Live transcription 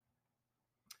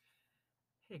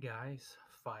Hey guys,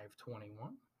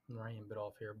 521. Ryan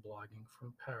Bidoff here, blogging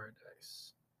from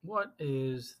paradise. What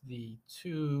is the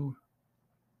two-step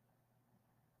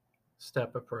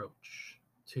approach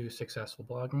to successful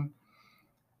blogging?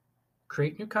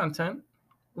 Create new content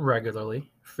regularly,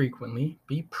 frequently,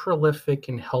 be prolific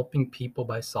in helping people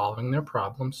by solving their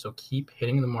problems. So keep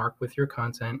hitting the mark with your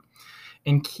content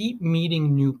and keep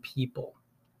meeting new people.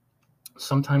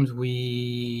 Sometimes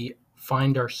we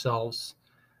find ourselves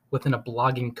within a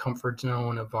blogging comfort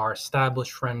zone of our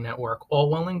established friend network. All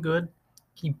well and good.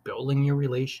 Keep building your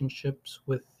relationships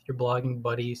with your blogging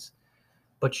buddies,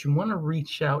 but you want to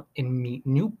reach out and meet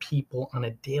new people on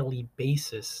a daily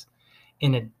basis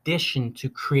in addition to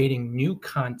creating new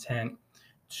content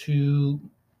to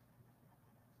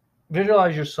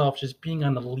visualize yourself just being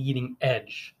on the leading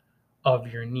edge of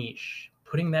your niche,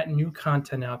 putting that new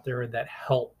content out there that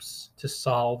helps to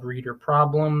solve reader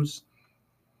problems,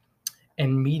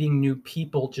 and meeting new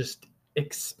people just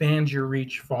expands your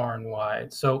reach far and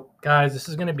wide. So, guys, this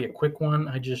is going to be a quick one.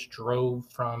 I just drove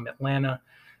from Atlanta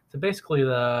to basically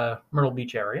the Myrtle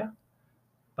Beach area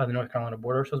by the North Carolina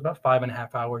border. So it's about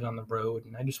 5.5 hours on the road.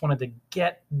 And I just wanted to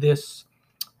get this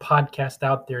podcast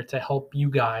out there to help you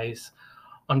guys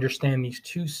understand these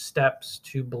two steps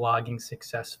to blogging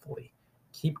successfully.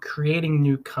 Keep creating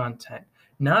new content,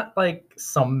 not like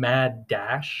some mad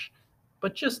dash,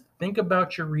 but just think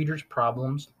about your readers'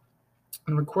 problems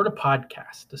and record a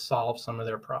podcast to solve some of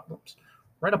their problems.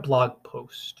 Write a blog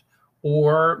post,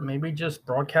 or maybe just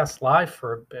broadcast live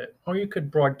for a bit. Or you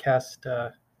could broadcast. You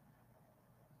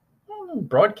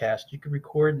could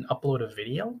record and upload a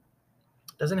video.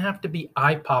 It doesn't have to be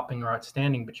eye-popping or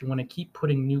outstanding, but you want to keep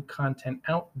putting new content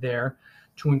out there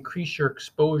to increase your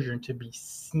exposure and to be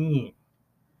seen.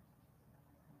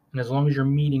 And as long as you're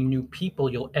meeting new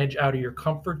people, you'll edge out of your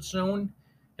comfort zone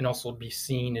and also be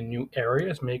seen in new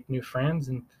areas, make new friends.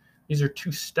 And these are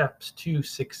two steps to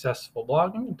successful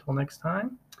blogging. Until next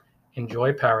time,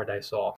 enjoy paradise all.